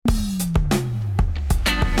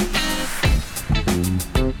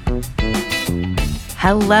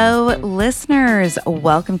Hello, listeners.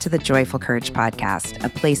 Welcome to the Joyful Courage Podcast, a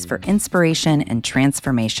place for inspiration and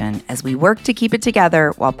transformation as we work to keep it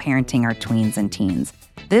together while parenting our tweens and teens.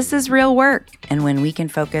 This is real work, and when we can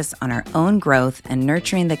focus on our own growth and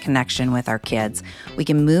nurturing the connection with our kids, we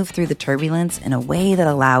can move through the turbulence in a way that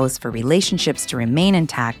allows for relationships to remain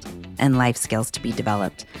intact and life skills to be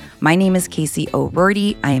developed. My name is Casey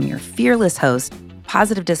O'Rourke. I am your fearless host,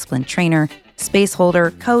 positive discipline trainer, space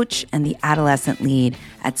holder, coach, and the adolescent lead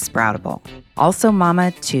at Sproutable. Also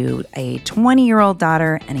mama to a 20-year-old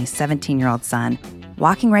daughter and a 17-year-old son,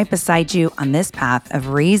 walking right beside you on this path of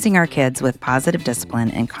raising our kids with positive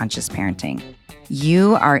discipline and conscious parenting.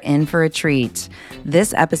 You are in for a treat.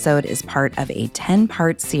 This episode is part of a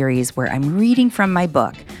 10-part series where I'm reading from my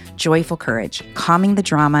book, Joyful Courage, Calming the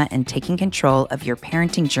Drama and Taking Control of Your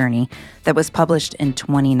Parenting Journey, that was published in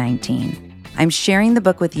 2019. I'm sharing the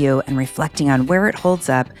book with you and reflecting on where it holds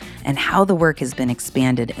up and how the work has been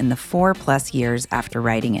expanded in the 4+ years after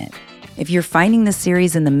writing it. If you're finding the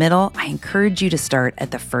series in the middle, I encourage you to start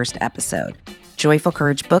at the first episode, Joyful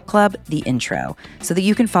Courage Book Club, the intro, so that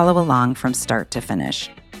you can follow along from start to finish.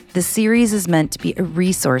 The series is meant to be a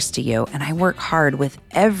resource to you, and I work hard with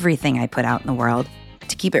everything I put out in the world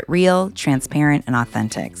to keep it real, transparent, and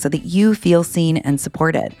authentic so that you feel seen and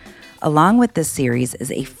supported. Along with this series is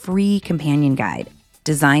a free companion guide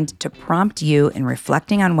designed to prompt you in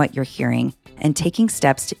reflecting on what you're hearing and taking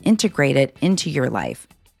steps to integrate it into your life.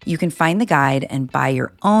 You can find the guide and buy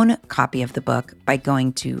your own copy of the book by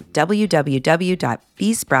going to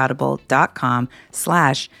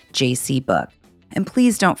www.besproutable.com/jcbook. And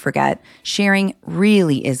please don't forget, sharing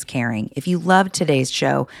really is caring. If you loved today's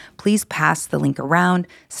show, please pass the link around,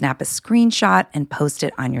 snap a screenshot, and post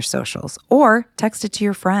it on your socials, or text it to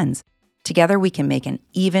your friends. Together, we can make an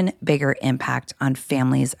even bigger impact on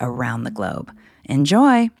families around the globe.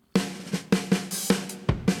 Enjoy.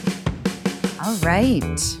 All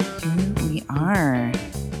right, here we are.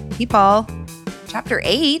 People, Chapter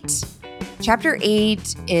 8. Chapter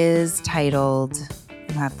 8 is titled,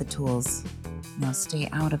 You Have the Tools. Now stay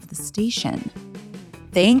out of the station.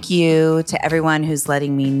 Thank you to everyone who's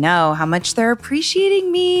letting me know how much they're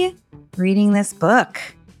appreciating me reading this book.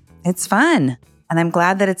 It's fun, and I'm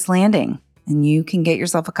glad that it's landing, and you can get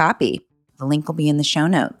yourself a copy. The link will be in the show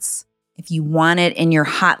notes. If you want it in your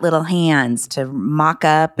hot little hands to mock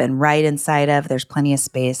up and write inside of, there's plenty of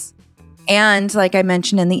space. And like I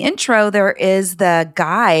mentioned in the intro, there is the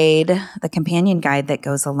guide, the companion guide that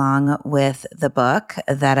goes along with the book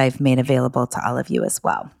that I've made available to all of you as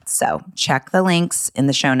well. So check the links in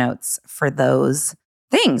the show notes for those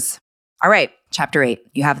things. All right, Chapter 8,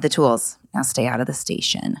 You Have the Tools. Now stay out of the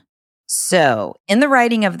station. So in the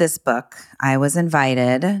writing of this book, I was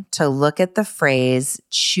invited to look at the phrase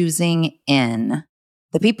choosing in.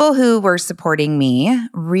 The people who were supporting me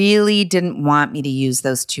really didn't want me to use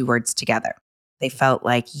those two words together. They felt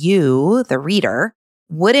like you, the reader,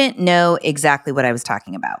 wouldn't know exactly what I was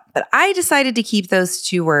talking about. But I decided to keep those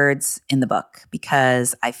two words in the book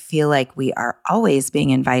because I feel like we are always being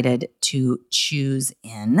invited to choose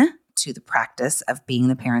in to the practice of being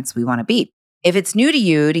the parents we want to be. If it's new to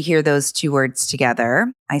you to hear those two words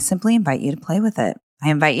together, I simply invite you to play with it.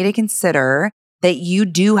 I invite you to consider that you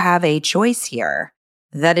do have a choice here,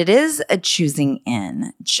 that it is a choosing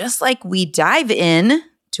in. Just like we dive in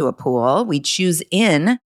to a pool, we choose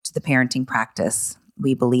in to the parenting practice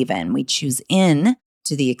we believe in. We choose in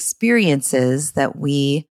to the experiences that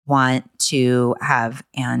we want to have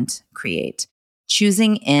and create.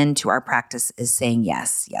 Choosing into our practice is saying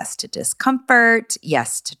yes. Yes to discomfort,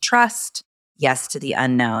 yes to trust, yes to the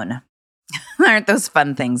unknown. Aren't those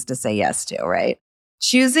fun things to say yes to, right?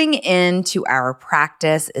 Choosing into our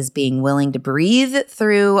practice is being willing to breathe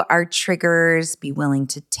through our triggers, be willing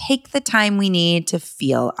to take the time we need to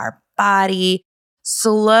feel our body,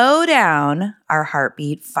 slow down our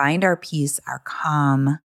heartbeat, find our peace, our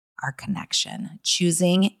calm, our connection.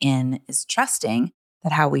 Choosing in is trusting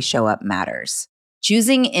that how we show up matters.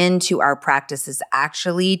 Choosing into our practice is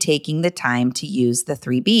actually taking the time to use the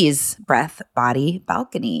 3 Bs, breath, body,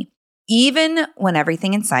 balcony, even when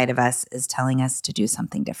everything inside of us is telling us to do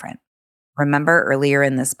something different. Remember earlier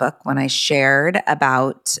in this book when I shared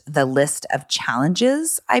about the list of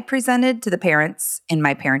challenges I presented to the parents in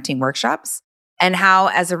my parenting workshops and how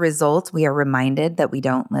as a result we are reminded that we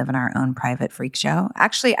don't live in our own private freak show?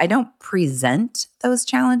 Actually, I don't present those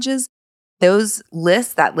challenges.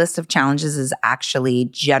 That list of challenges is actually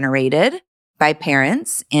generated by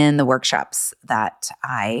parents in the workshops that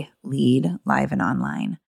I lead live and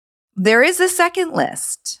online. There is a second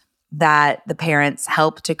list that the parents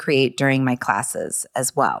help to create during my classes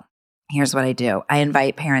as well. Here's what I do. I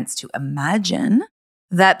invite parents to imagine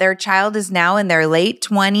that their child is now in their late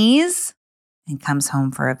 20s and comes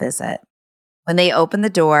home for a visit. When they open the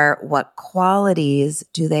door, what qualities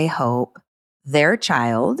do they hope their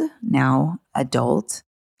child, now adult,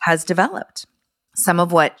 has developed? Some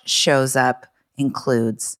of what shows up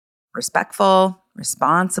includes respectful,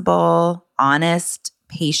 responsible, honest,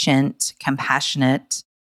 patient, compassionate,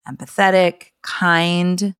 empathetic,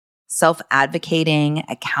 kind, self-advocating,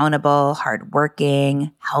 accountable,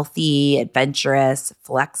 hardworking, healthy, adventurous,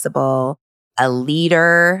 flexible, a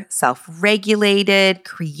leader, self-regulated,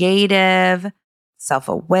 creative,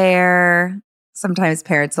 self-aware. Sometimes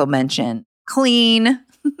parents will mention clean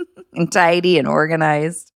and tidy and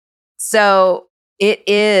organized. So it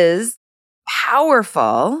is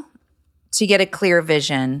powerful to get a clear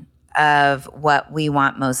vision of what we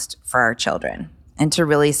want most for our children and to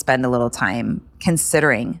really spend a little time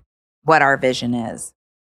considering what our vision is.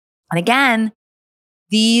 And again,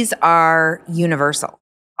 these are universal.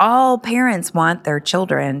 All parents want their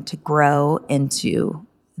children to grow into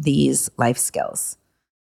these life skills.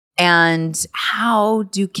 And how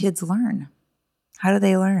do kids learn? How do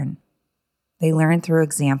they learn? They learn through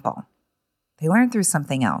example. They learn through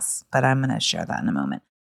something else, but I'm going to share that in a moment.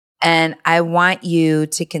 And I want you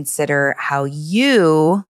to consider how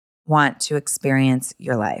you want to experience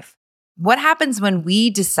your life. What happens when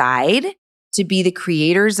we decide to be the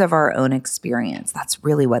creators of our own experience? That's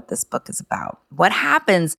really what this book is about. What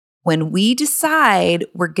happens when we decide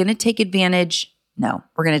we're going to take advantage? No,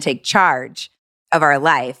 we're going to take charge of our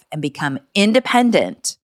life and become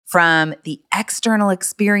independent from the external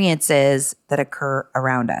experiences that occur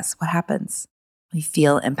around us. What happens? We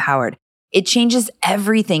feel empowered. It changes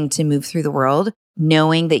everything to move through the world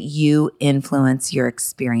knowing that you influence your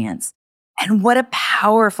experience. And what a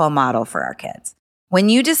powerful model for our kids. When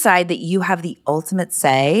you decide that you have the ultimate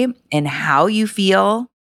say in how you feel,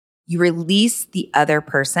 you release the other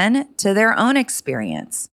person to their own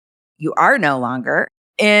experience. You are no longer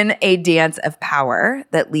in a dance of power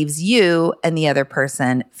that leaves you and the other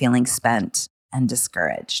person feeling spent and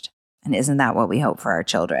discouraged. And isn't that what we hope for our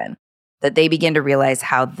children? That they begin to realize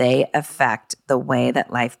how they affect the way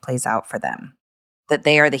that life plays out for them, that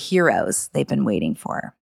they are the heroes they've been waiting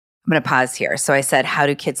for. I'm going to pause here. So I said, how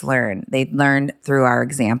do kids learn? They learn through our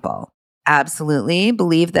example. Absolutely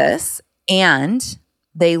believe this. And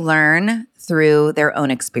they learn through their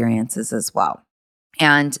own experiences as well.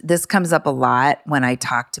 And this comes up a lot when I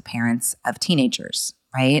talk to parents of teenagers,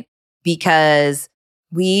 right? Because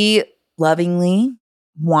we lovingly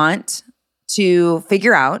want to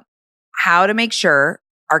figure out how to make sure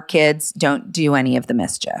our kids don't do any of the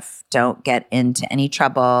mischief, don't get into any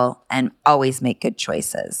trouble, and always make good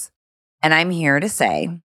choices. And I'm here to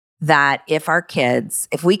say that if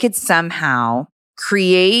we could somehow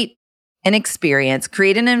create an experience,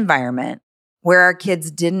 create an environment where our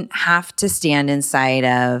kids didn't have to stand inside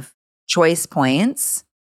of choice points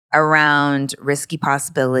around risky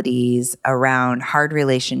possibilities, around hard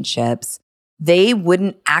relationships, they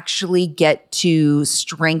wouldn't actually get to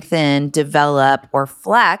strengthen, develop, or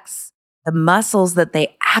flex the muscles that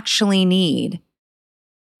they actually need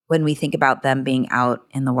when we think about them being out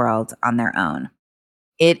in the world on their own.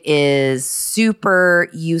 It is super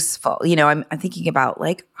useful. I'm thinking about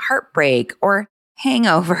like heartbreak or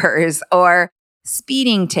hangovers or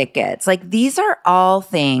speeding tickets. Like these are all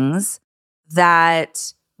things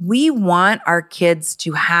that we want our kids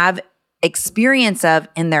to have experience of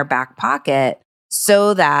in their back pocket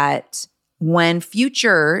so that when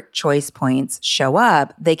future choice points show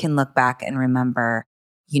up, they can look back and remember,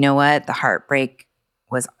 you know what? The heartbreak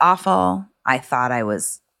was awful. I thought I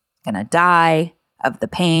was going to die of the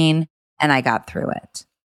pain and I got through it.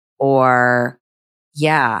 Or,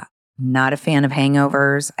 yeah, not a fan of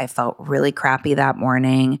hangovers. I felt really crappy that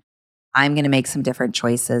morning. I'm going to make some different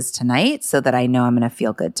choices tonight so that I know I'm going to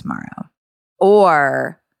feel good tomorrow.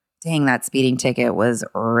 Or, dang, that speeding ticket was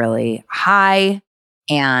really high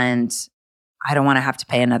and I don't want to have to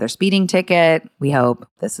pay another speeding ticket. We hope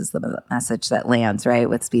this is the message that lands, right,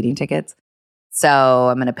 with speeding tickets. So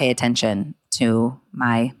I'm going to pay attention to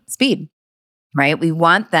my speed, right? We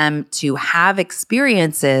want them to have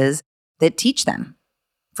experiences that teach them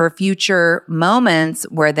for future moments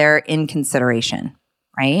where they're in consideration,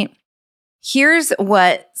 right? Here's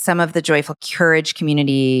what some of the Joyful Courage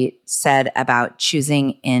community said about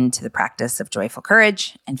choosing into the practice of joyful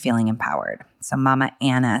courage and feeling empowered. So Mama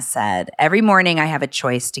Anna said, every morning I have a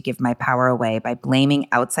choice to give my power away by blaming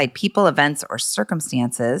outside people, events, or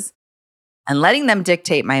circumstances and letting them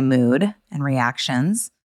dictate my mood and reactions,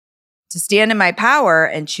 to stand in my power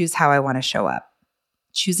and choose how I want to show up.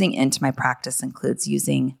 Choosing into my practice includes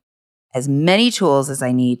using as many tools as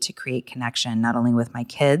I need to create connection, not only with my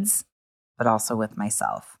kids, but also with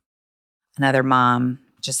myself. Another mom,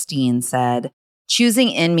 Justine, said, choosing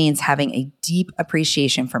in means having a deep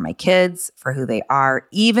appreciation for my kids, for who they are,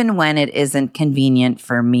 even when it isn't convenient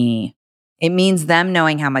for me. It means them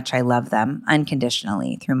knowing how much I love them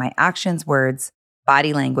unconditionally through my actions, words,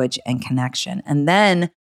 body language, and connection. And then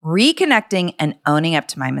reconnecting and owning up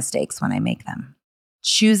to my mistakes when I make them.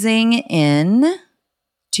 Choosing in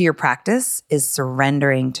to your practice is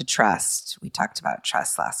surrendering to trust. We talked about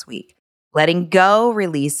trust last week. Letting go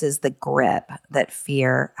releases the grip that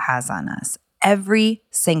fear has on us. Every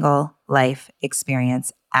single life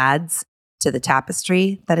experience adds to the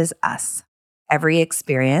tapestry that is us. Every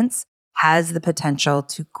experience has the potential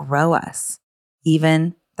to grow us,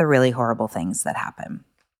 even the really horrible things that happen.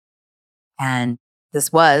 And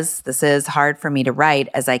this is hard for me to write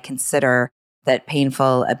as I consider that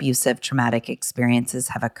painful, abusive, traumatic experiences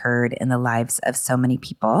have occurred in the lives of so many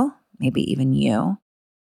people, maybe even you.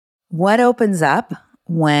 What opens up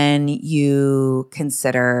when you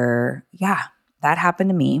consider, that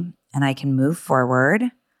happened to me, and I can move forward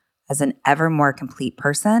as an ever more complete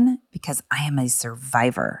person because I am a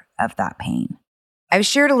survivor of that pain. I've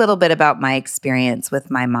shared a little bit about my experience with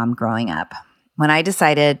my mom growing up. When I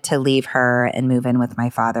decided to leave her and move in with my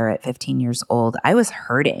father at 15 years old, I was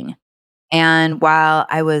hurting. And while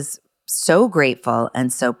I was so grateful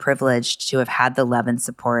and so privileged to have had the love and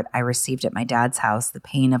support I received at my dad's house, the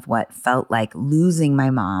pain of what felt like losing my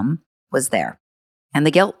mom was there. And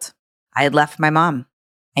the guilt. I had left my mom.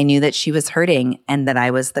 I knew that she was hurting and that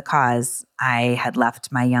I was the cause. I had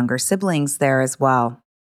left my younger siblings there as well.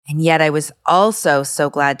 And yet I was also so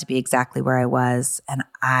glad to be exactly where I was. And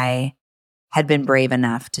I had been brave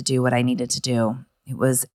enough to do what I needed to do. It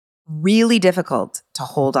was really difficult to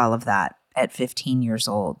hold all of that at 15 years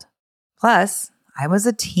old. Plus, I was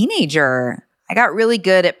a teenager. I got really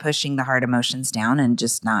good at pushing the hard emotions down and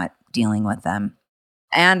just not dealing with them.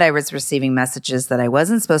 And I was receiving messages that I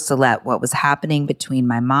wasn't supposed to let what was happening between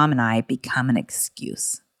my mom and I become an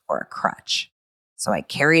excuse or a crutch. So I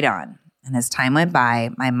carried on. And as time went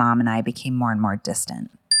by, my mom and I became more and more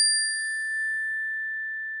distant.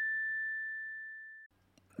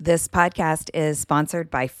 This podcast is sponsored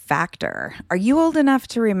by Factor. Are you old enough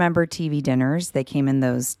to remember TV dinners? They came in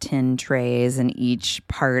those tin trays, and each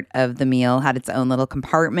part of the meal had its own little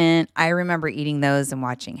compartment. I remember eating those and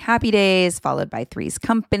watching Happy Days, followed by Three's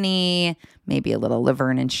Company, maybe a little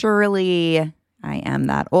Laverne and Shirley. I am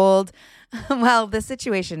that old. Well, the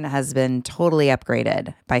situation has been totally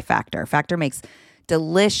upgraded by Factor. Factor makes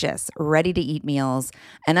delicious, ready-to-eat meals.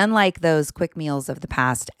 And unlike those quick meals of the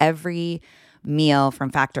past, every meal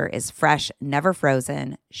from Factor is fresh, never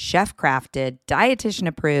frozen, chef-crafted,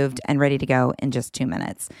 dietitian-approved, and ready to go in just 2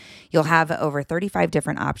 minutes. You'll have over 35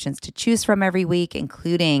 different options to choose from every week,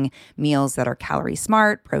 including meals that are calorie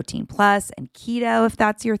smart, protein plus, and keto if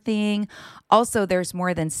that's your thing. Also, there's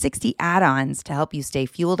more than 60 add-ons to help you stay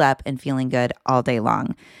fueled up and feeling good all day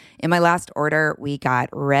long. In my last order, we got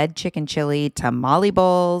red chicken chili tamale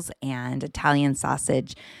bowls and Italian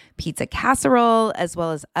sausage pizza casserole, as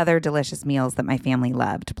well as other delicious meals that my family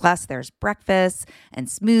loved. Plus, there's breakfast and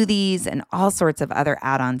smoothies and all sorts of other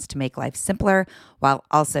add-ons to make life simpler while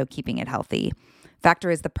also keeping it healthy.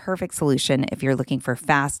 Factor is the perfect solution if you're looking for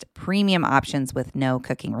fast, premium options with no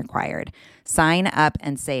cooking required. Sign up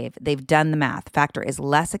and save. They've done the math. Factor is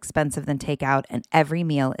less expensive than takeout, and every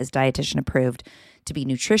meal is dietitian approved to be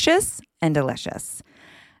nutritious and delicious.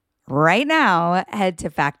 Right now, head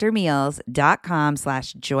to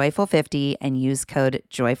factormeals.com/joyful50 and use code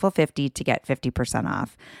joyful50 to get 50%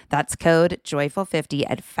 off. That's code joyful50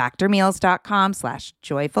 at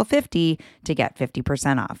factormeals.com/joyful50 to get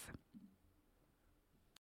 50% off.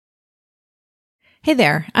 Hey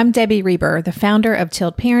there, I'm Debbie Reber, the founder of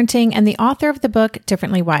Tilt Parenting and the author of the book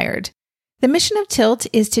Differently Wired. The mission of Tilt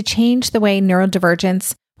is to change the way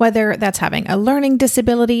neurodivergence, whether that's having a learning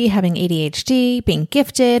disability, having ADHD, being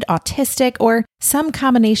gifted, autistic, or some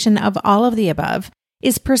combination of all of the above,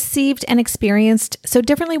 is perceived and experienced so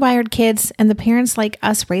differently wired kids and the parents like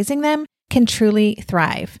us raising them can truly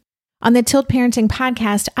thrive. On the Tilt Parenting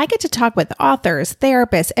podcast, I get to talk with authors,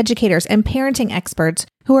 therapists, educators, and parenting experts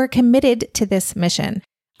who are committed to this mission.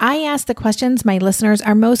 I ask the questions my listeners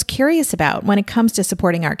are most curious about when it comes to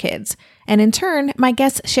supporting our kids. And in turn, my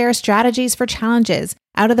guests share strategies for challenges,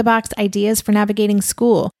 out-of-the-box ideas for navigating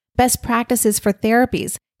school, best practices for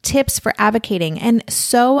therapies, tips for advocating, and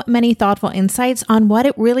so many thoughtful insights on what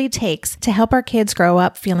it really takes to help our kids grow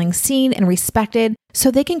up feeling seen and respected so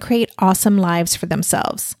they can create awesome lives for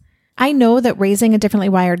themselves. I know that raising a differently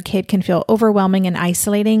wired kid can feel overwhelming and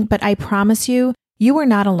isolating, but I promise you, You are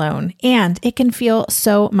not alone, and it can feel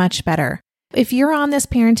so much better. If you're on this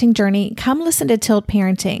parenting journey, come listen to Tilt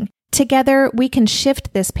Parenting. Together, we can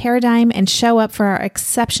shift this paradigm and show up for our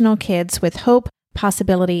exceptional kids with hope,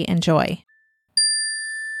 possibility, and joy.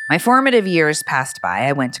 My formative years passed by.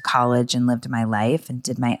 I went to college and lived my life and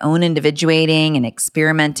did my own individuating and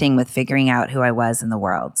experimenting with figuring out who I was in the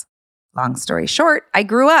world. Long story short, I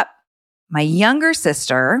grew up. My younger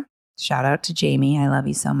sister, shout out to Jamie, I love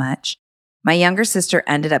you so much. My younger sister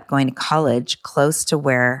ended up going to college close to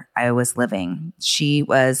where I was living. She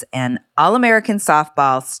was an All-American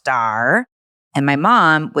softball star, and my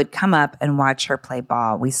mom would come up and watch her play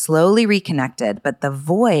ball. We slowly reconnected, but the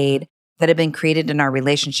void that had been created in our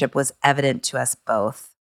relationship was evident to us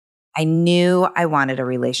both. I knew I wanted a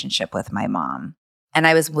relationship with my mom, and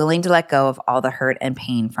I was willing to let go of all the hurt and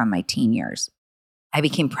pain from my teen years. I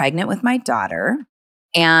became pregnant with my daughter,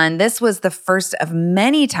 and this was the first of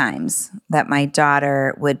many times that my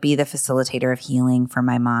daughter would be the facilitator of healing for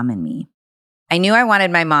my mom and me. I knew I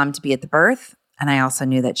wanted my mom to be at the birth, and I also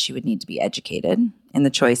knew that she would need to be educated in the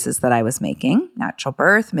choices that I was making: natural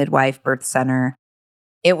birth, midwife, birth center.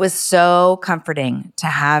 It was so comforting to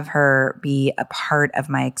have her be a part of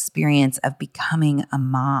my experience of becoming a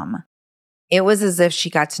mom. It was as if she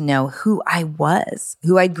got to know who I was,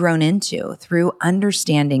 who I'd grown into through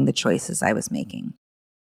understanding the choices I was making.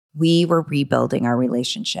 We were rebuilding our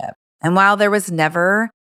relationship. And while there was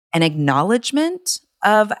never an acknowledgement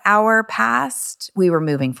of our past, we were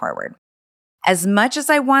moving forward. As much as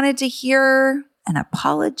I wanted to hear an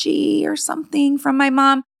apology or something from my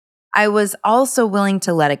mom, I was also willing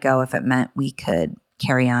to let it go if it meant we could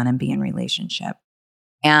carry on and be in relationship.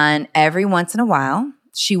 And every once in a while,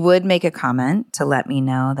 she would make a comment to let me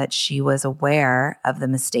know that she was aware of the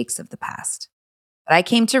mistakes of the past. But I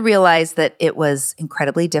came to realize that it was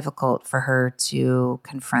incredibly difficult for her to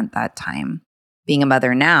confront that time. Being a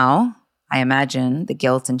mother now, I imagine the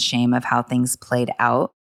guilt and shame of how things played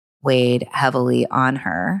out weighed heavily on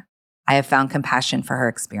her. I have found compassion for her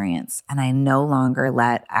experience, and I no longer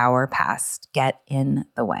let our past get in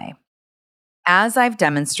the way. As I've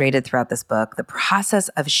demonstrated throughout this book, the process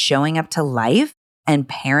of showing up to life and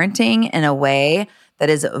parenting in a way that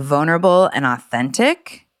is vulnerable and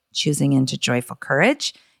authentic, choosing into joyful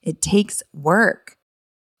courage, it takes work.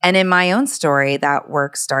 And in my own story, that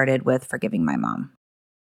work started with forgiving my mom.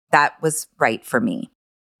 That was right for me.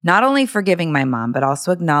 Not only forgiving my mom, but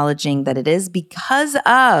also acknowledging that it is because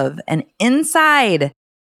of and inside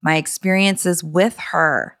my experiences with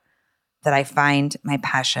her that I find my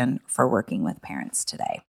passion for working with parents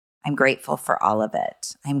today. I'm grateful for all of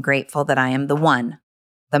it. I'm grateful that I am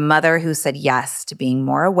the mother who said yes to being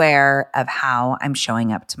more aware of how I'm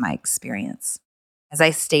showing up to my experience. As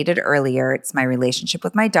I stated earlier, it's my relationship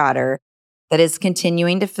with my daughter that is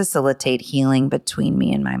continuing to facilitate healing between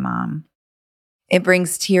me and my mom. It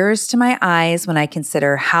brings tears to my eyes when I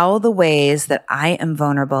consider how the ways that I am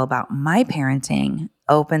vulnerable about my parenting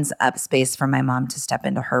opens up space for my mom to step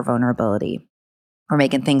into her vulnerability. We're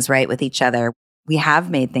making things right with each other. We have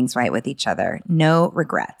made things right with each other. No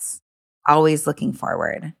regrets. Always looking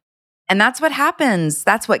forward. And that's what happens.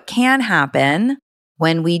 That's what can happen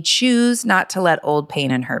when we choose not to let old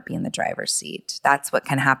pain and hurt be in the driver's seat. That's what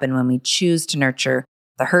can happen when we choose to nurture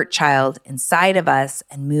the hurt child inside of us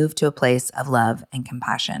and move to a place of love and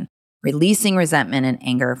compassion, releasing resentment and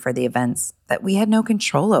anger for the events that we had no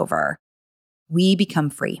control over. We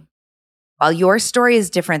become free. While your story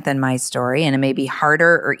is different than my story, and it may be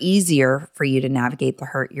harder or easier for you to navigate the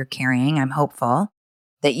hurt you're carrying, I'm hopeful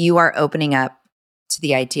that you are opening up to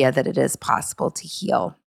the idea that it is possible to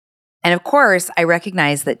heal. And of course, I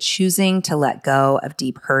recognize that choosing to let go of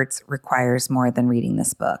deep hurts requires more than reading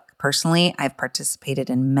this book. Personally, I've participated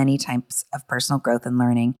in many types of personal growth and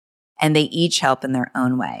learning, and they each help in their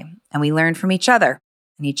own way. And we learn from each other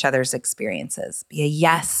and each other's experiences. Be a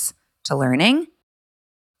yes to learning,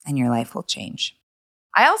 and your life will change.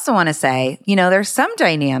 I also want to say, there's some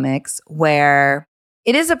dynamics where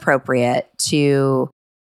it is appropriate to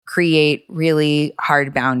create really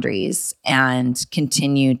hard boundaries and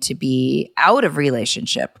continue to be out of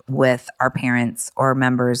relationship with our parents or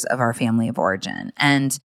members of our family of origin.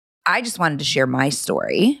 And I just wanted to share my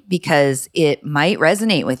story because it might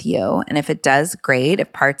resonate with you. And if it does, great.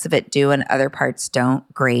 If parts of it do and other parts don't,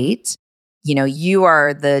 great. You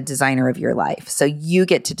are the designer of your life. So you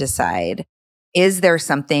get to decide, is there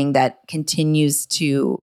something that continues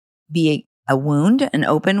to be a wound, an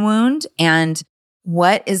open wound? And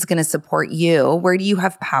what is going to support you? Where do you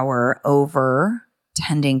have power over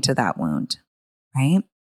tending to that wound, right?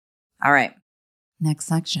 All right. Next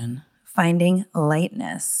section, finding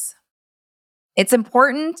lightness. It's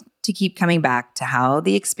important to keep coming back to how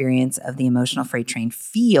the experience of the emotional freight train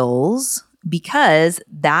feels, because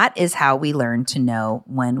that is how we learn to know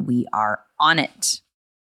when we are on it.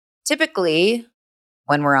 Typically,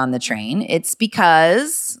 when we're on the train, it's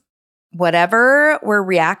because whatever we're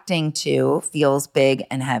reacting to feels big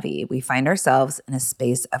and heavy. We find ourselves in a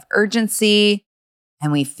space of urgency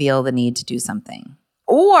and we feel the need to do something.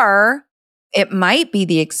 Or it might be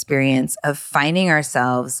the experience of finding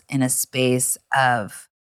ourselves in a space of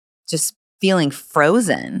just feeling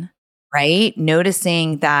frozen, right?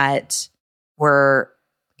 Noticing that we're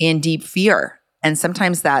in deep fear. And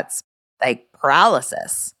sometimes that's like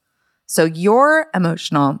paralysis. So your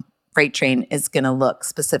emotional freight train is going to look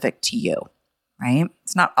specific to you, right?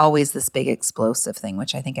 It's not always this big explosive thing,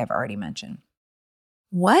 which I think I've already mentioned.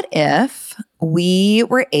 What if we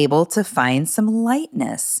were able to find some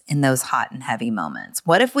lightness in those hot and heavy moments?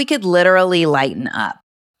 What if we could literally lighten up,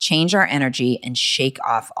 change our energy, and shake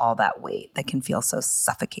off all that weight that can feel so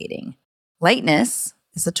suffocating? Lightness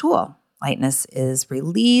is a tool. Lightness is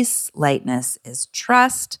release. Lightness is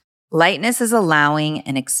trust. Lightness is allowing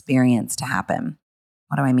an experience to happen.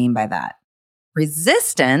 What do I mean by that?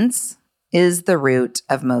 Resistance is the root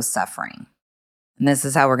of most suffering. And this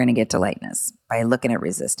is how we're going to get to lightness, by looking at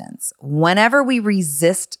resistance. Whenever we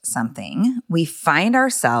resist something, we find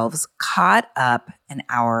ourselves caught up in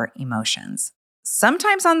our emotions.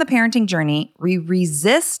 Sometimes on the parenting journey, we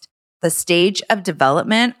resist the stage of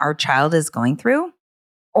development our child is going through,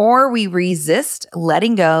 or we resist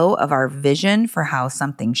letting go of our vision for how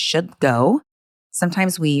something should go.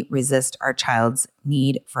 Sometimes we resist our child's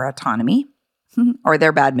need for autonomy or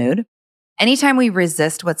their bad mood. Anytime we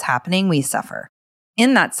resist what's happening, we suffer.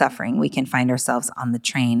 In that suffering, we can find ourselves on the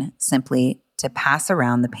train simply to pass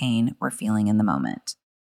around the pain we're feeling in the moment.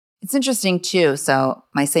 It's interesting too. So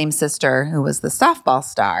my same sister, who was the softball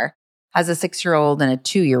star, has a 6-year-old and a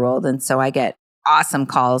 2-year-old. And so I get awesome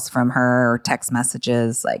calls from her or text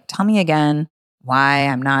messages like, tell me again why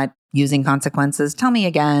I'm not using consequences. Tell me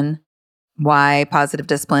again why positive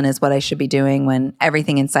discipline is what I should be doing, when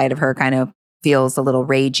everything inside of her kind of feels a little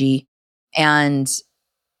ragey and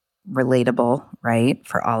relatable, right,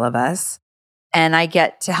 for all of us. And I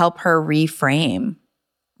get to help her reframe,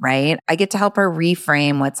 right? I get to help her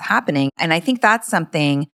reframe what's happening. And I think that's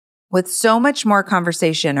something with so much more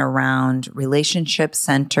conversation around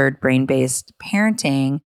relationship-centered, brain-based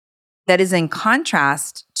parenting that is in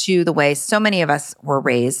contrast to the way so many of us were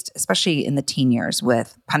raised, especially in the teen years,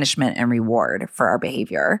 with punishment and reward for our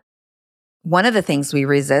behavior. One of the things we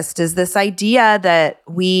resist is this idea that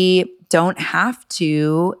we don't have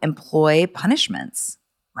to employ punishments,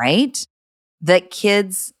 right? That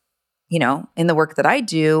kids, in the work that I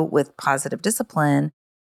do with positive discipline,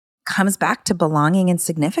 comes back to belonging and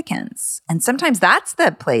significance. And sometimes that's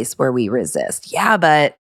the place where we resist. Yeah,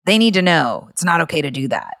 but they need to know it's not okay to do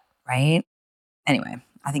that, right? Anyway,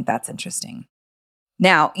 I think that's interesting.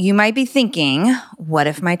 Now, you might be thinking, what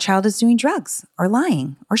if my child is doing drugs or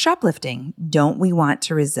lying or shoplifting? Don't we want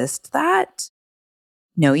to resist that?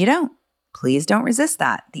 No, you don't. Please don't resist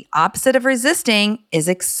that. The opposite of resisting is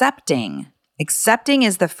accepting. Accepting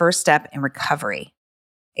is the first step in recovery.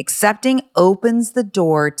 Accepting opens the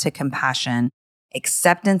door to compassion.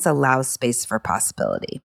 Acceptance allows space for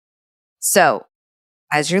possibility. So,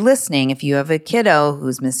 as you're listening, if you have a kiddo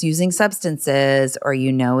who's misusing substances, or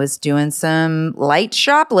is doing some light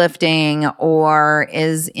shoplifting, or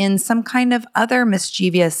is in some kind of other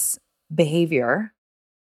mischievous behavior,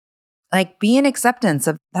 like, be in acceptance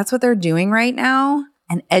of that's what they're doing right now,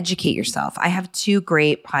 and educate yourself. I have 2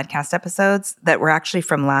 great podcast episodes that were actually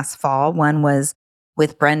from last fall. One was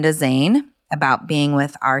with Brenda Zane about being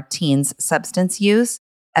with our teens' substance use,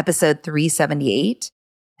 episode 378.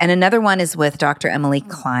 And another one is with Dr. Emily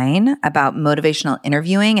Klein about motivational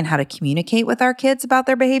interviewing and how to communicate with our kids about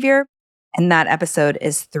their behavior. And that episode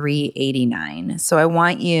is 389. So I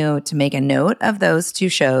want you to make a note of those 2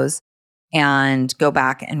 shows and go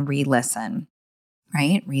back and re-listen,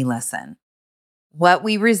 right? Re-listen. What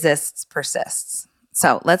we resist persists.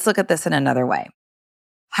 So let's look at this in another way.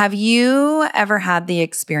 Have you ever had the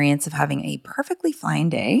experience of having a perfectly fine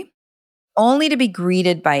day only to be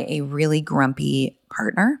greeted by a really grumpy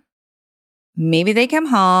partner? Maybe they come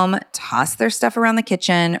home, toss their stuff around the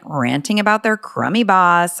kitchen, ranting about their crummy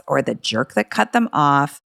boss or the jerk that cut them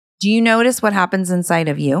off. Do you notice what happens inside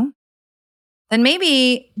of you? Then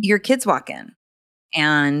maybe your kids walk in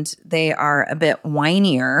and they are a bit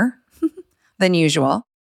whinier than usual,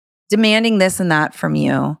 demanding this and that from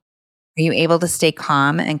you. Are you able to stay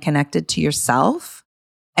calm and connected to yourself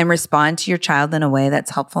and respond to your child in a way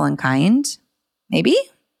that's helpful and kind? Maybe,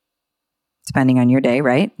 depending on your day,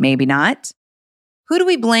 right? Maybe not. Who do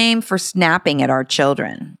we blame for snapping at our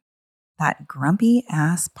children? That grumpy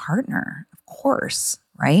ass partner, of course,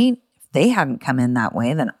 right? If they hadn't come in that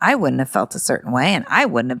way, then I wouldn't have felt a certain way and I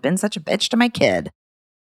wouldn't have been such a bitch to my kid.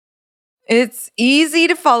 It's easy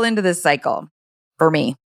to fall into this cycle for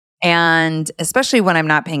me. And especially when I'm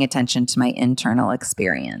not paying attention to my internal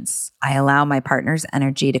experience, I allow my partner's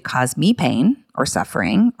energy to cause me pain or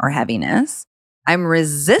suffering or heaviness. I'm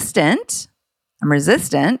resistant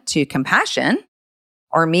to compassion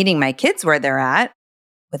or meeting my kids where they're at.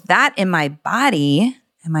 With that in my body,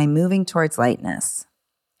 am I moving towards lightness?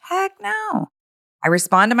 Heck no. I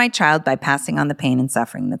respond to my child by passing on the pain and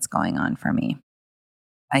suffering that's going on for me.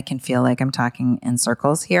 I can feel like I'm talking in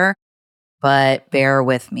circles here, but bear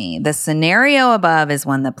with me. The scenario above is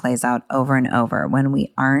one that plays out over and over when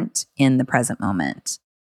we aren't in the present moment.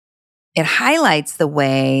 It highlights the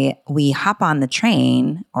way we hop on the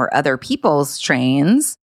train or other people's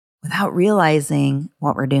trains without realizing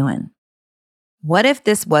what we're doing. What if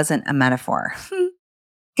this wasn't a metaphor?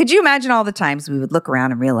 Could you imagine all the times we would look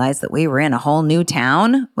around and realize that we were in a whole new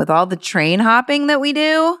town with all the train hopping that we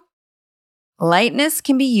do? Lightness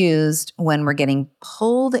can be used when we're getting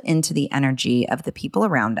pulled into the energy of the people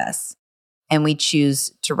around us, and we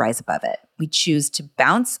choose to rise above it. We choose to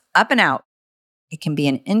bounce up and out. It can be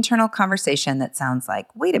an internal conversation that sounds like,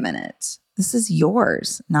 wait a minute, this is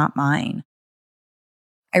yours, not mine.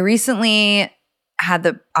 I recently had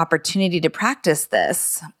the opportunity to practice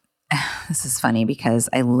this. This is funny because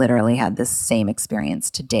I literally had this same experience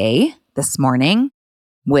this morning,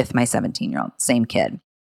 with my 17-year-old, same kid.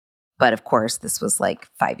 But of course, this was like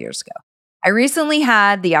 5 years ago. I recently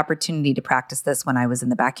had the opportunity to practice this when I was in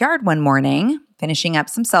the backyard one morning, finishing up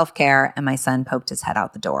some self-care, and my son poked his head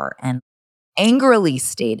out the door and angrily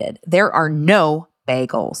stated, "There are no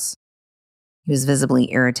bagels." He was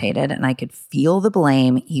visibly irritated, and I could feel the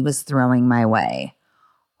blame he was throwing my way.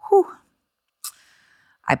 Whew.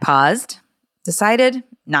 I paused, decided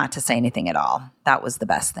not to say anything at all. That was the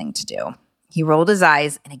best thing to do. He rolled his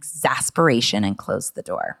eyes in exasperation and closed the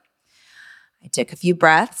door. I took a few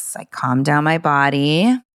breaths. I calmed down my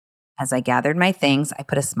body. As I gathered my things, I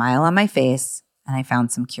put a smile on my face, and I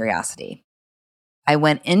found some curiosity. I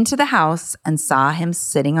went into the house and saw him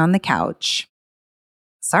sitting on the couch.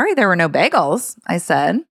 "Sorry, there were no bagels," I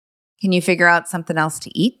said. "Can you figure out something else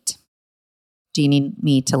to eat? Do you need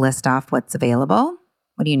me to list off what's available?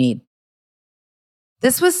 What do you need?"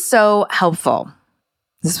 This was so helpful.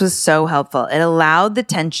 It allowed the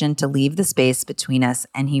tension to leave the space between us,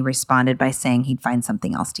 and he responded by saying he'd find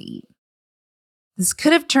something else to eat. This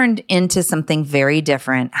could have turned into something very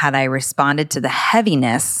different had I responded to the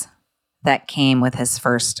heaviness that came with his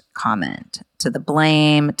first comment, to the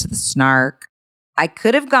blame, to the snark. I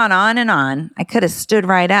could have gone on and on. I could have stood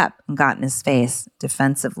right up and got in his face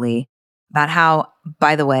defensively about how,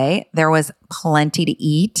 by the way, there was plenty to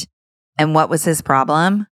eat and what was his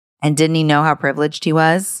problem. And didn't he know how privileged he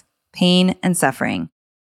was? Pain and suffering.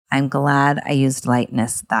 I'm glad I used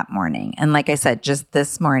lightness that morning. And like I said, just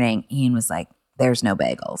this morning, Ian was like, "There's no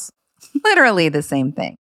bagels." Literally the same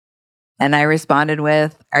thing. And I responded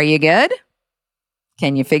with, "Are you good?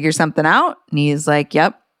 Can you figure something out?" And he's like,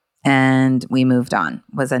 "Yep." And we moved on.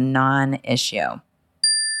 It was a non-issue.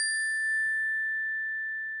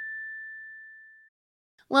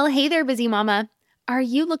 Well, hey there, busy mama. Are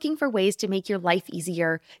you looking for ways to make your life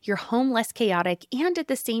easier, your home less chaotic, and at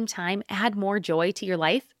the same time add more joy to your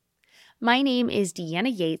life? My name is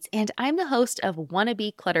Deanna Yates, and I'm the host of Wanna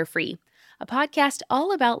Be Clutter Free, a podcast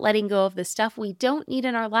all about letting go of the stuff we don't need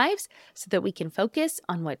in our lives so that we can focus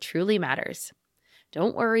on what truly matters.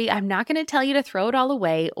 Don't worry, I'm not going to tell you to throw it all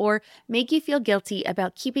away or make you feel guilty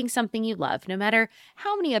about keeping something you love, no matter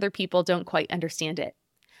how many other people don't quite understand it.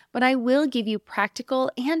 But I will give you practical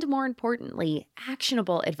and, more importantly,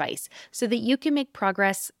 actionable advice so that you can make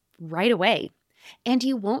progress right away. And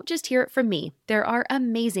you won't just hear it from me. There are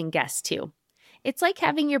amazing guests too. It's like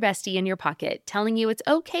having your bestie in your pocket telling you it's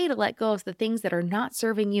okay to let go of the things that are not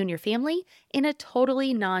serving you and your family in a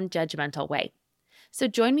totally non-judgmental way. So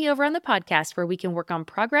join me over on the podcast where we can work on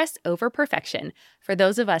progress over perfection for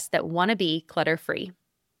those of us that want to be clutter-free.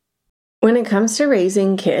 When it comes to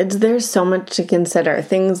raising kids, there's so much to consider.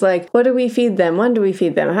 Things like, what do we feed them? When do we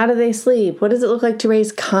feed them? How do they sleep? What does it look like to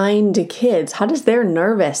raise kind kids? How does their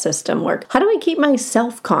nervous system work? How do I keep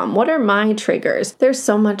myself calm? What are my triggers? There's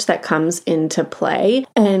so much that comes into play,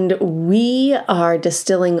 and we are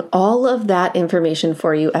distilling all of that information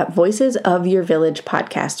for you at Voices of Your Village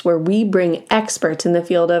podcast, where we bring experts in the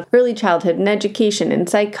field of early childhood and education and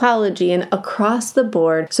psychology and across the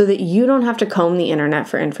board so that you don't have to comb the internet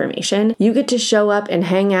for information. one, you get to show up and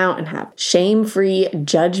hang out and have shame-free,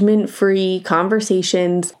 judgment-free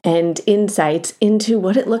conversations and insights into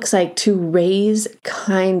what it looks like to raise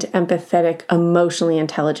kind, empathetic, emotionally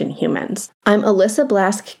intelligent humans. I'm Alyssa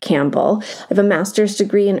Blask Campbell. I have a master's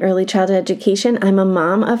degree in early childhood education. I'm a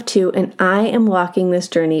mom of 2, and I am walking this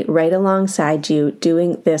journey right alongside you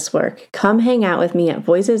doing this work. Come hang out with me at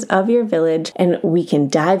Voices of Your Village, and we can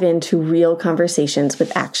dive into real conversations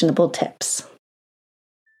with actionable tips.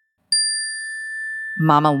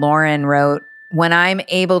 Mama Lauren wrote, "When I'm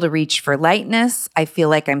able to reach for lightness, I feel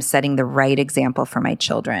like I'm setting the right example for my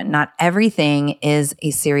children. Not everything is a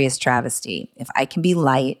serious travesty. If I can be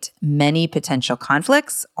light, many potential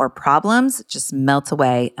conflicts or problems just melt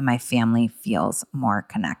away and my family feels more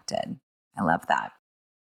connected." I love that.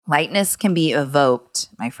 Lightness can be evoked,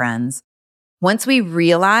 my friends. Once we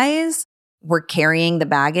realize we're carrying the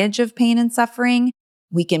baggage of pain and suffering,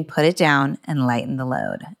 we can put it down and lighten the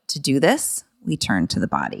load. To do this, we turn to the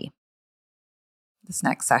body. This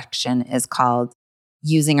next section is called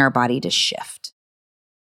Using Our Body to Shift.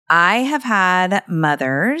 I have had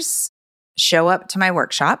mothers show up to my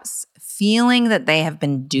workshops feeling that they have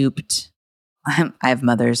been duped. I have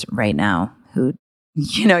mothers right now who,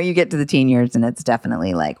 you get to the teen years and it's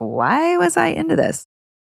definitely like, why was I into this?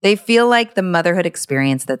 They feel like the motherhood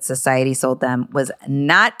experience that society sold them was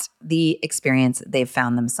not the experience they've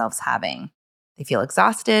found themselves having. They feel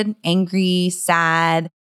exhausted, angry, sad,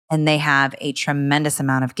 and they have a tremendous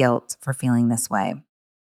amount of guilt for feeling this way.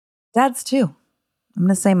 Dads too. I'm going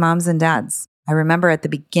to say moms and dads. I remember at the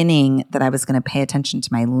beginning that I was going to pay attention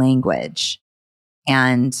to my language.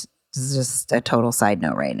 And this is just a total side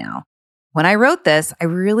note right now. When I wrote this, I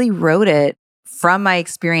really wrote it from my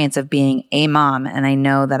experience of being a mom. And I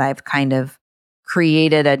know that I've kind of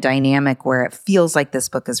created a dynamic where it feels like this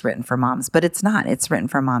book is written for moms, but it's not. It's written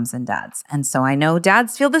for moms and dads. And so I know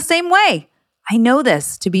dads feel the same way. I know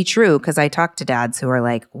this to be true because I talk to dads who are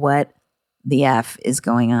like, what the F is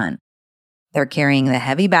going on? They're carrying the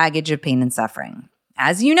heavy baggage of pain and suffering.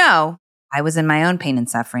 As you know, I was in my own pain and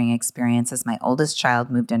suffering experience as my oldest child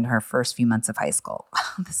moved into her first few months of high school.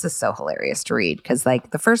 This is so hilarious to read because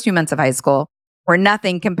the first few months of high school were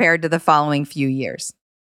nothing compared to the following few years.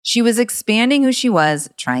 She was expanding who she was,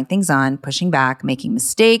 trying things on, pushing back, making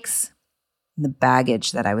mistakes. And the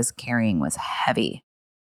baggage that I was carrying was heavy.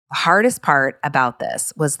 The hardest part about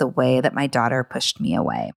this was the way that my daughter pushed me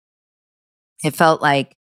away. It felt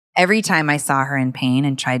like every time I saw her in pain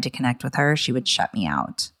and tried to connect with her, she would shut me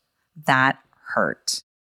out. That hurt.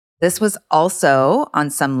 This was also, on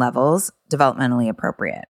some levels, developmentally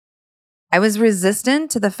appropriate. I was resistant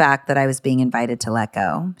to the fact that I was being invited to let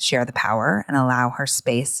go, share the power, and allow her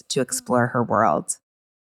space to explore her world.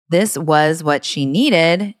 This was what she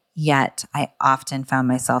needed, yet I often found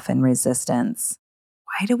myself in resistance.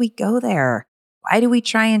 Why do we go there? Why do we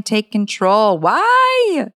try and take control?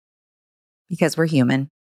 Why? Because we're human.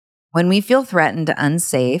 When we feel threatened,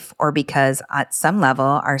 unsafe, or because at some level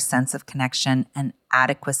our sense of connection and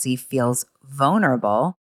adequacy feels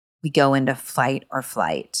vulnerable, we go into fight or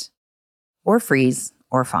flight. Or freeze,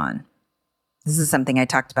 or fawn. This is something I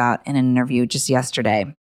talked about in an interview just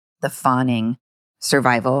yesterday. The fawning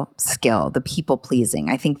survival skill, the people pleasing.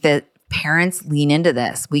 I think that parents lean into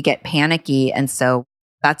this. We get panicky. And so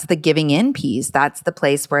that's the giving in piece. That's the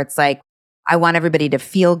place where it's like, I want everybody to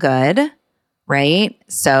feel good, right?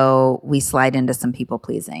 So we slide into some people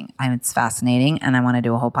pleasing. It's fascinating. And I want to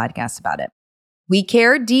do a whole podcast about it. We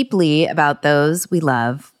care deeply about those we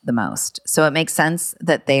love the most. So it makes sense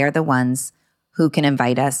that they are the ones who can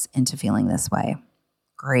invite us into feeling this way.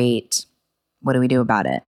 Great. What do we do about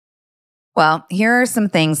it? Well, here are some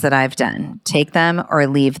things that I've done. Take them or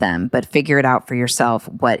leave them, but figure it out for yourself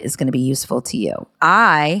what is going to be useful to you.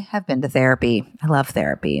 I have been to therapy. I love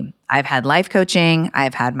therapy. I've had life coaching.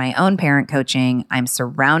 I've had my own parent coaching. I'm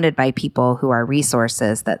surrounded by people who are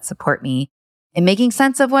resources that support me in making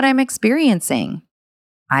sense of what I'm experiencing.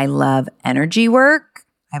 I love energy work.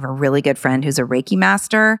 I have a really good friend who's a Reiki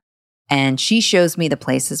master, and she shows me the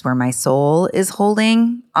places where my soul is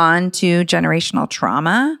holding on to generational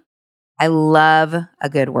trauma. I love a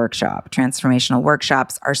good workshop. Transformational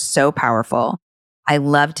workshops are so powerful. I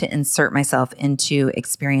love to insert myself into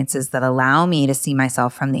experiences that allow me to see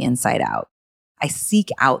myself from the inside out. I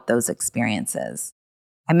seek out those experiences.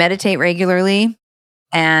 I meditate regularly.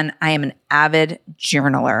 And I am an avid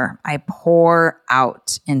journaler. I pour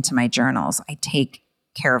out into my journals. I take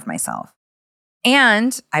care of myself.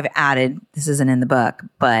 And I've added, this isn't in the book,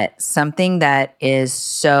 but something that is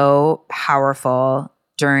so powerful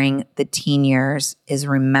during the teen years is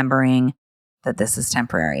remembering that this is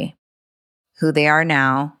temporary. Who they are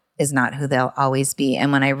now is not who they'll always be.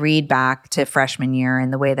 And when I read back to freshman year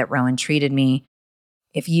and the way that Rowan treated me,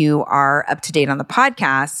 if you are up to date on the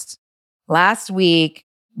podcast, last week,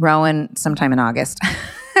 Rowan, sometime in August,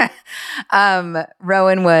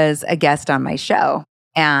 Rowan was a guest on my show,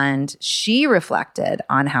 and she reflected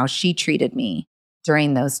on how she treated me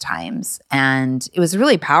during those times. And it was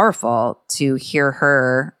really powerful to hear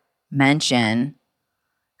her mention,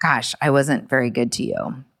 gosh, I wasn't very good to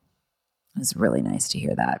you. It was really nice to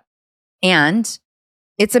hear that. And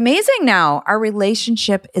it's amazing now. Our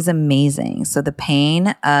relationship is amazing. So the pain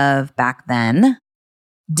of back then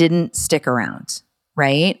didn't stick around,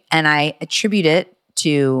 right? And I attribute it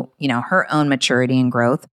to, her own maturity and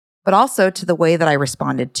growth, but also to the way that I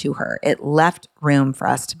responded to her. It left room for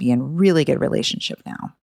us to be in really good relationship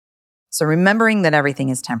now. So remembering that everything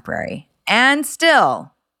is temporary, and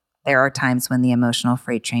still there are times when the emotional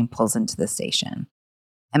freight train pulls into the station.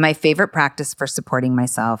 And my favorite practice for supporting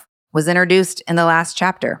myself was introduced in the last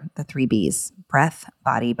chapter, the 3 Bs, breath,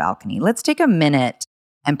 body, balcony. Let's take a minute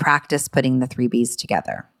and practice putting the 3 Bs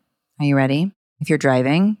together. Are you ready? If you're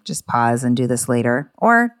driving, just pause and do this later,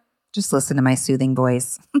 or just listen to my soothing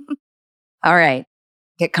voice. All right,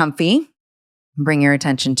 get comfy. Bring your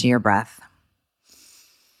attention to your breath.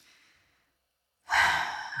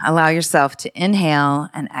 Allow yourself to inhale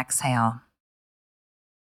and exhale.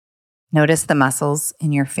 Notice the muscles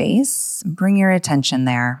in your face. Bring your attention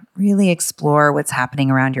there. Really explore what's happening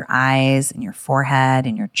around your eyes and your forehead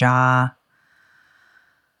and your jaw.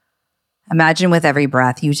 Imagine with every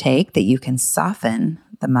breath you take that you can soften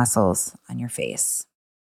the muscles on your face.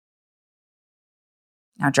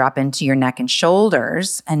 Now drop into your neck and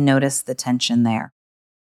shoulders and notice the tension there.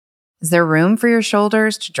 Is there room for your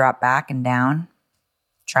shoulders to drop back and down?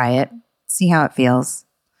 Try it. See how it feels.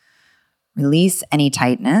 Release any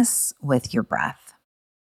tightness with your breath.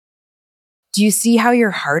 Do you see how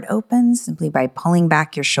your heart opens simply by pulling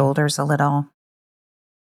back your shoulders a little?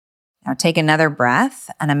 Now take another breath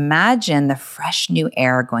and imagine the fresh new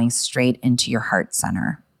air going straight into your heart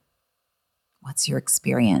center. What's your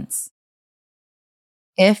experience?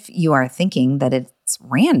 If you are thinking that it's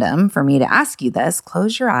random for me to ask you this,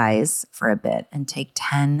 close your eyes for a bit and take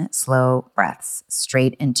 10 slow breaths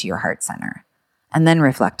straight into your heart center, and then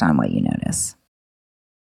reflect on what you notice.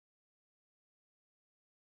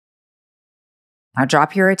 Now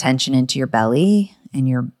drop your attention into your belly and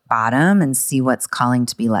your bottom and see what's calling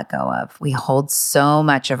to be let go of. We hold so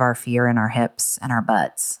much of our fear in our hips and our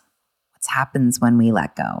butts. What happens when we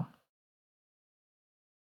let go?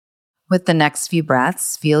 With the next few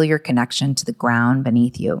breaths, feel your connection to the ground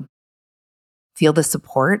beneath you. Feel the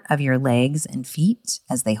support of your legs and feet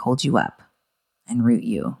as they hold you up and root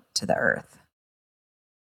you to the earth.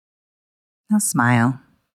 Now smile.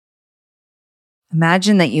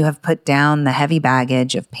 Imagine that you have put down the heavy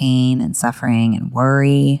baggage of pain and suffering and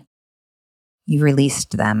worry. You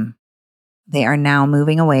released them. They are now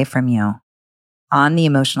moving away from you on the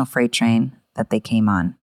emotional freight train that they came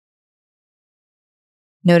on.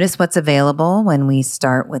 Notice what's available when we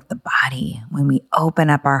start with the body, when we open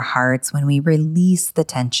up our hearts, when we release the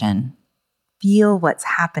tension. Feel what's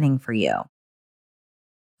happening for you.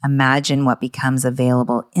 Imagine what becomes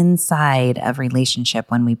available inside of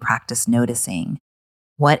relationship when we practice noticing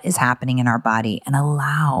what is happening in our body and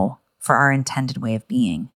allow for our intended way of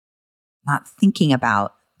being. Not thinking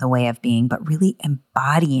about the way of being, but really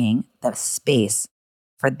embodying the space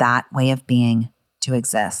for that way of being to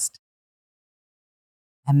exist.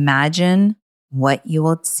 Imagine what you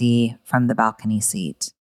will see from the balcony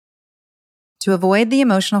seat. To avoid the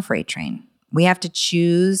emotional freight train, we have to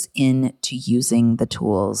choose into using the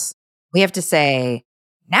tools. We have to say,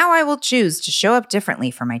 now I will choose to show up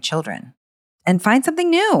differently for my children and find something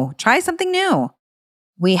new, try something new.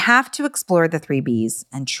 We have to explore the 3 Bs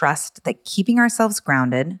and trust that keeping ourselves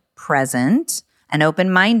grounded, present, and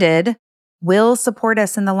open-minded will support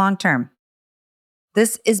us in the long term.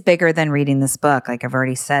 This is bigger than reading this book. Like I've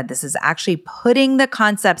already said, this is actually putting the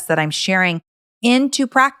concepts that I'm sharing into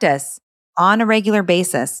practice on a regular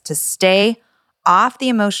basis to stay off the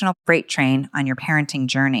emotional freight train on your parenting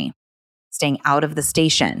journey, staying out of the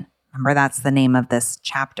station. Remember, that's the name of this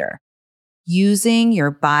chapter. Using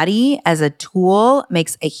your body as a tool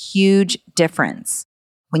makes a huge difference.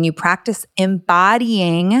 When you practice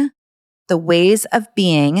embodying the ways of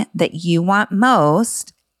being that you want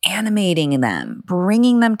most, animating them,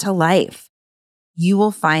 bringing them to life, you will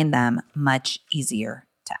find them much easier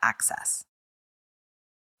to access.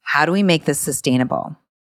 How do we make this sustainable?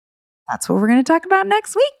 That's what we're going to talk about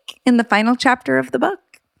next week in the final chapter of the book.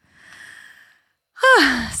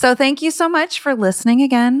 So thank you so much for listening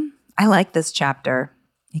again. I like this chapter.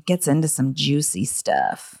 It gets into some juicy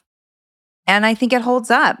stuff. And I think it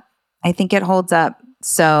holds up.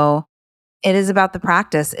 So it is about the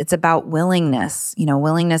practice. It's about willingness.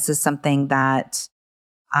 Willingness is something that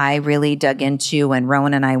I really dug into when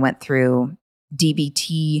Rowan and I went through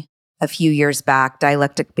DBT a few years back,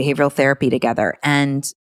 dialectic behavioral therapy together.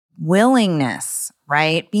 And willingness,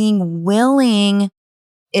 right? Being willing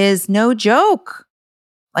is no joke.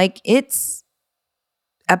 Like, it's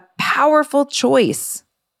a powerful choice,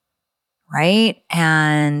 right?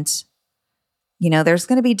 And, there's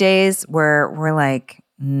going to be days where we're like,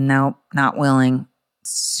 nope, not willing,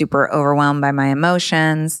 super overwhelmed by my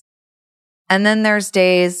emotions. And then there's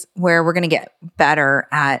days where we're going to get better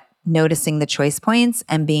at noticing the choice points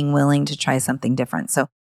and being willing to try something different. So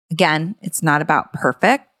again, it's not about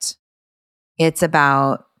perfect. It's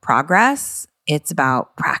about progress. It's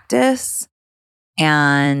about practice.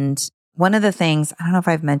 And one of the things, I don't know if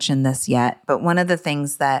I've mentioned this yet, but one of the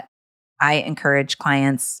things that I encourage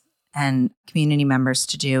clients and community members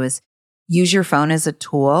to do is use your phone as a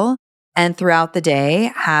tool, and throughout the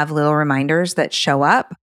day, have little reminders that show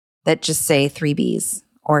up that just say 3 Bs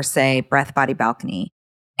or say breath, body, balcony.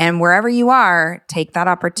 And wherever you are, take that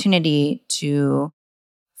opportunity to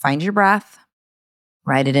find your breath,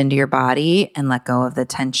 write it into your body, and let go of the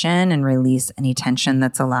tension and release any tension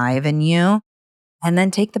that's alive in you. And then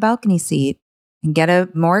take the balcony seat and get a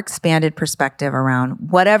more expanded perspective around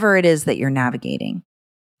whatever it is that you're navigating.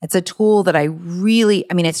 It's a tool that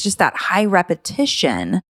it's just that high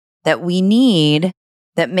repetition that we need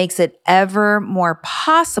that makes it ever more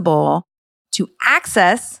possible to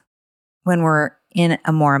access when we're in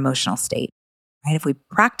a more emotional state, right? If we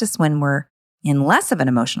practice when we're in less of an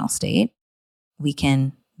emotional state, we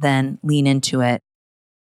can then lean into it.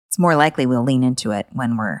 It's more likely we'll lean into it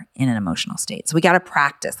when we're in an emotional state. So we got to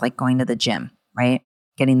practice, like going to the gym, right?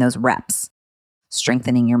 Getting those reps,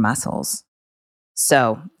 strengthening your muscles.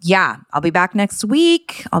 So yeah, I'll be back next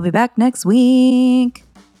week with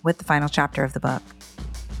the final chapter of the book.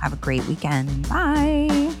 Have a great weekend. Bye.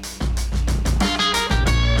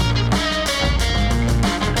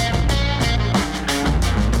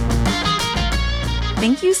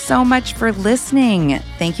 Thank you so much for listening.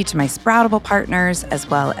 Thank you to my Sproutable partners, as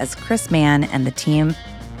well as Chris Mann and the team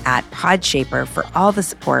at Podshaper for all the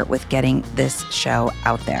support with getting this show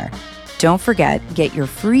out there. Don't forget, get your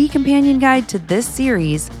free companion guide to this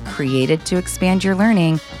series, Created to Expand Your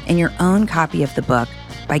Learning, and your own copy of the book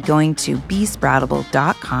by going to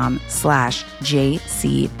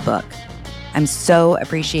besproutable.com/JCbook. I'm so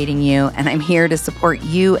appreciating you, and I'm here to support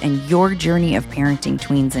you and your journey of parenting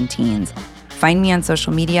tweens and teens. Find me on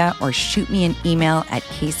social media or shoot me an email at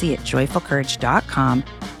casey@joyfulcourage.com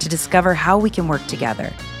to discover how we can work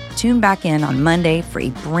together. Tune back in on Monday for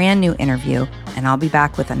a brand new interview, and I'll be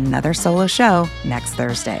back with another solo show next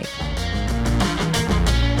Thursday.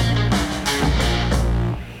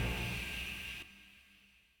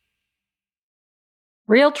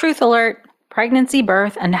 Real truth alert. Pregnancy,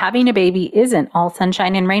 birth, and having a baby isn't all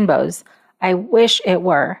sunshine and rainbows. I wish it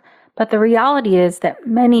were. But the reality is that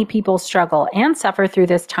many people struggle and suffer through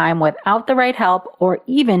this time without the right help or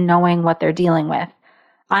even knowing what they're dealing with.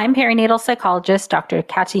 I'm perinatal psychologist Dr.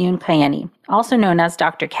 Katayun Kayeni, also known as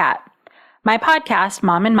Dr. Kat. My podcast,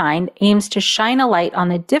 Mom and Mind, aims to shine a light on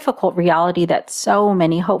the difficult reality that so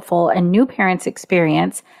many hopeful and new parents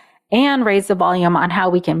experience and raise the volume on how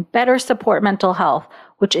we can better support mental health,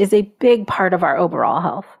 which is a big part of our overall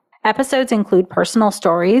health. Episodes include personal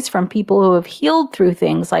stories from people who have healed through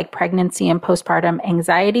things like pregnancy and postpartum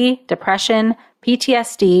anxiety, depression,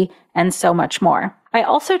 PTSD, and so much more. I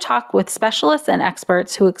also talk with specialists and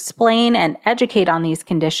experts who explain and educate on these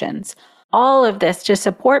conditions. All of this to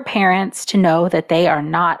support parents to know that they are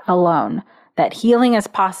not alone, that healing is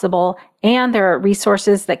possible, and there are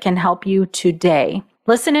resources that can help you today.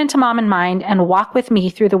 Listen into Mom and Mind and walk with me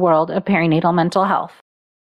through the world of perinatal mental health.